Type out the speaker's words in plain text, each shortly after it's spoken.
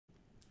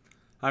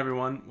Hi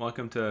everyone,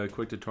 welcome to a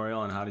quick tutorial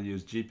on how to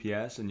use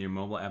GPS in your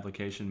mobile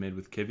application made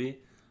with Kivy.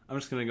 I'm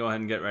just going to go ahead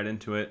and get right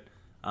into it.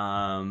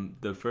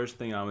 The first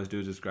thing I always do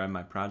is just grab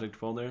my project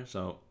folder.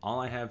 So all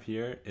I have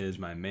here is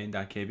my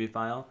main.kv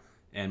file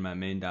and my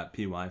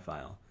main.py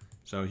file.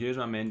 So here's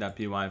my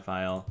main.py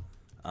file.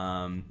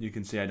 You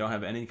can see I don't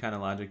have any kind of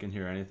logic in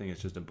here or anything,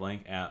 it's just a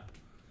blank app.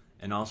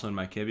 And also in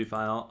my Kivy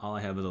file, all I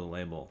have is a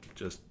label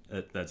just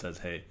that says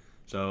hey.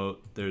 So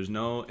there's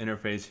no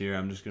interface here.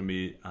 I'm just going to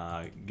be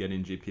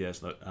getting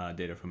GPS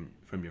data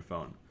from your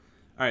phone.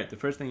 All right, the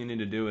first thing you need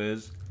to do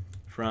is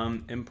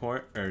from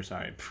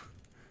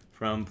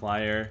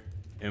Plyer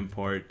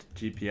import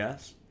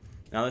GPS.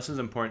 Now this is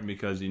important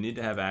because you need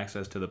to have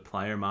access to the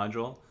Plyer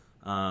module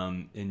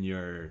in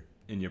your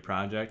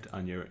project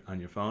on your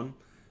phone.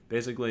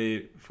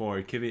 Basically,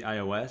 for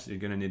kivy-ios, you're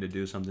going to need to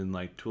do something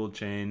like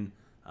toolchain.py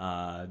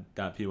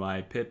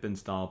pip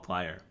install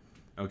Plyer.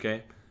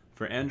 Okay.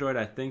 For Android,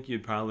 I think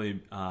you'd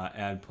probably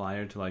add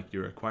Plyer to like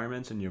your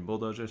requirements in your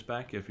Bulldozer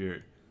spec if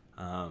you're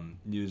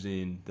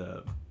using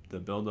the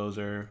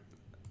Bulldozer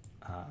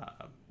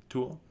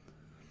tool.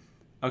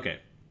 Okay,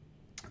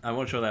 I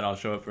won't show that. I'll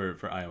show it for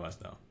iOS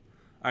though.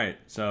 All right,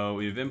 so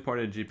we've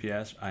imported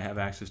GPS. I have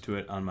access to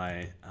it on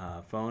my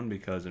phone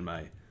because in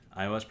my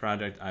iOS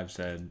project I've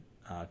said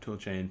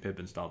toolchain pip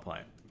install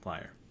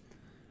Plyer.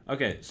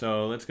 Okay,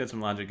 so let's get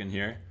some logic in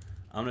here.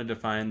 I'm going to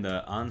define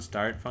the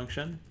onStart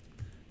function.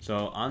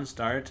 So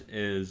onStart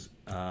is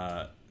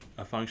a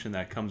function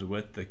that comes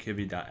with the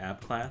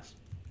kivy.app class.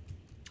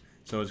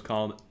 So it's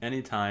called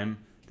anytime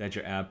that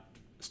your app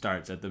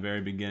starts. At the very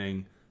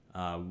beginning,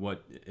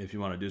 if you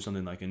want to do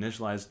something like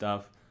initialize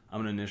stuff,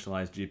 I'm going to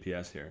initialize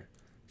GPS here.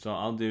 So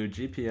I'll do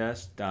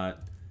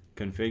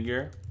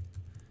gps.configure,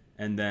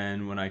 and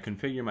then when I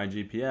configure my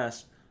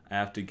GPS, I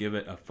have to give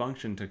it a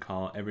function to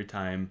call every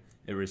time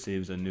it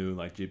receives a new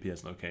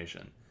GPS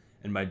location.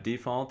 And by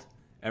default,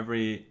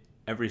 every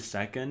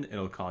second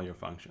it'll call your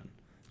function.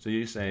 So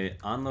you say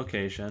on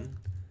location,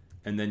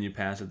 and then you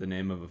pass it the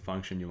name of a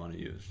function you want to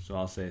use. So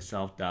I'll say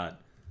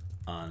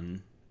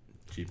self.on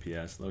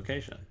GPS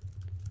location.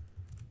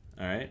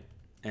 All right,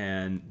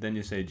 and then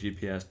you say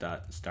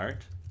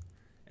gps.start,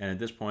 and at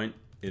this point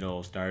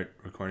it'll start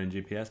recording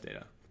GPS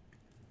data.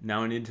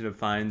 Now we need to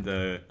define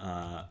the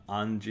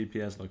on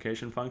GPS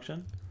location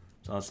function.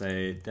 So I'll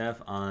say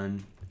def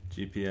on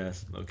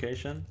GPS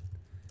location,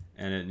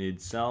 and it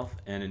needs self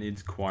and it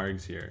needs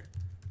kwargs here.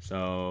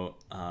 So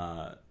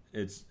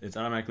it's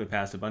automatically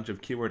passed a bunch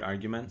of keyword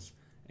arguments,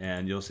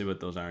 and you'll see what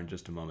those are in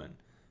just a moment.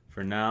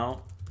 For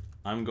now,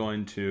 I'm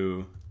going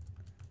to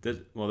this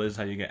is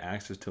how you get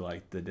access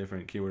to the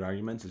different keyword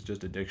arguments. It's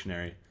just a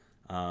dictionary,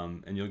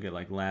 and you'll get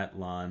lat,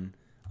 lon.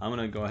 I'm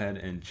gonna go ahead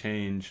and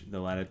change the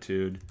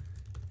latitude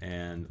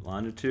and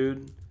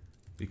longitude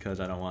because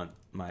I don't want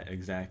my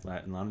exact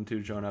lat and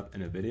longitude showing up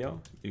in a video.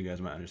 You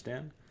guys might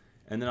understand.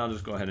 And then I'll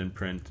just go ahead and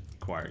print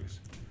kwargs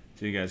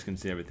so you guys can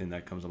see everything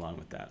that comes along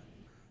with that.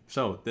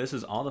 So this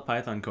is all the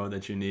Python code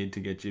that you need to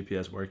get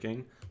GPS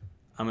working.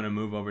 I'm going to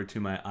move over to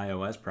my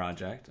iOS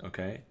project,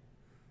 okay?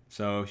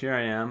 So here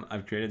I am.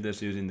 I've created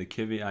this using the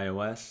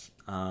kivy-ios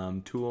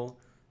tool.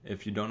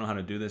 If you don't know how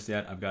to do this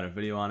yet, I've got a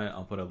video on it.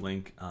 I'll put a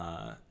link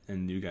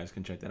and you guys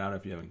can check that out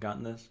if you haven't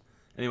gotten this.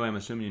 Anyway, I'm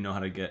assuming you know how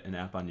to get an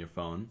app on your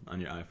phone,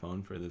 on your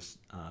iPhone for this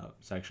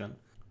section.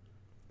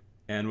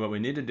 And what we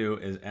need to do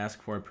is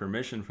ask for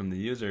permission from the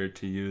user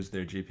to use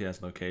their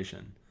GPS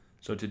location.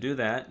 So to do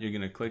that, you're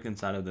going to click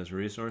inside of this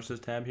resources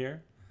tab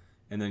here,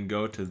 and then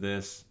go to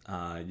this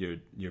your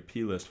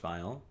plist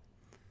file.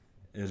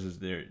 This is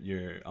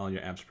all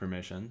your app's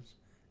permissions,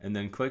 and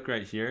then click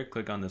right here.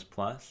 Click on this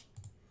plus,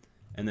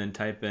 and then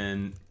type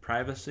in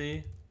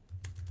privacy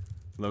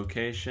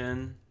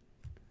location.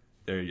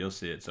 There, you'll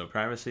see it. So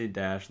privacy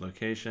dash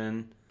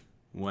location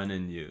when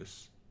in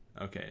use.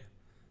 Okay,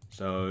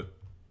 so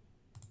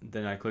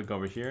then I click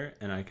over here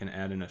and I can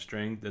add in a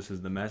string. This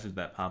is the message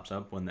that pops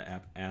up when the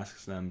app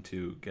asks them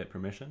to get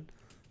permission.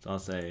 So I'll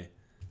say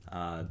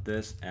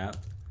this app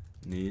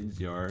needs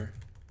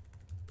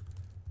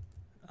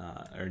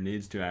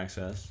needs to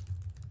access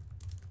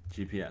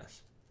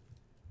GPS.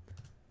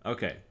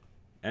 Okay,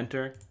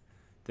 enter.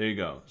 There you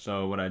go.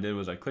 So what I did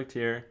was I clicked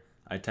here,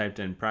 I typed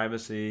in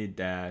privacy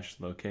dash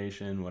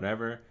location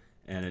whatever,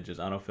 and it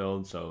just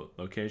autofilled. So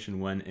location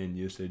when in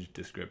usage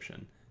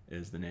description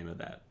is the name of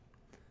that.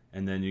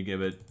 And then you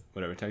give it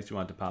whatever text you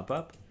want to pop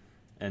up.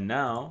 And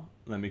now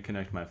let me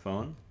connect my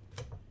phone,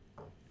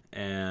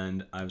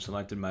 and I've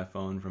selected my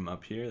phone from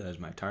up here. There's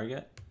my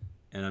target,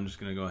 and I'm just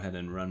going to go ahead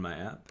and run my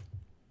app.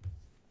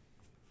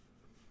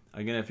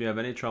 Again, if you have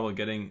any trouble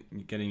getting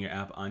your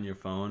app on your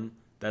phone,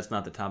 that's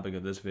not the topic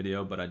of this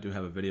video, but I do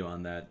have a video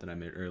on that I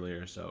made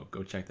earlier, so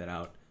go check that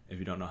out if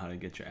you don't know how to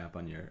get your app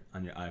on your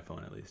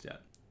iPhone at least yet.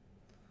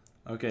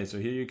 Okay, so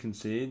here you can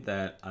see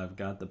that I've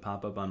got the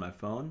pop-up on my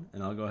phone,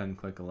 and I'll go ahead and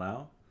click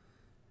allow.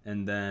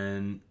 And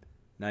then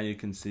now you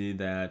can see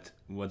that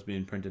what's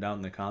being printed out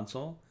in the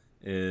console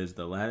is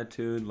the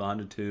latitude,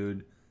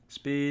 longitude,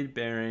 speed,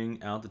 bearing,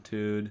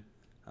 altitude,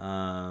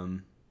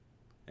 and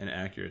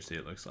accuracy,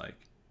 it looks like.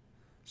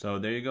 So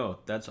there you go.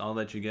 That's all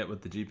that you get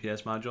with the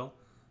GPS module.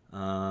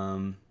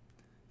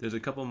 There's a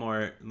couple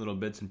more little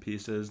bits and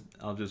pieces.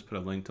 I'll just put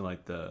a link to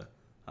like the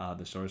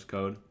source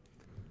code.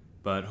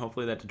 But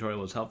hopefully that tutorial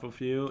was helpful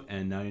for you,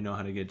 and now you know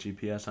how to get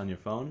GPS on your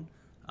phone.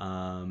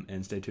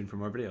 And stay tuned for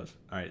more videos.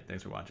 All right,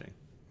 thanks for watching.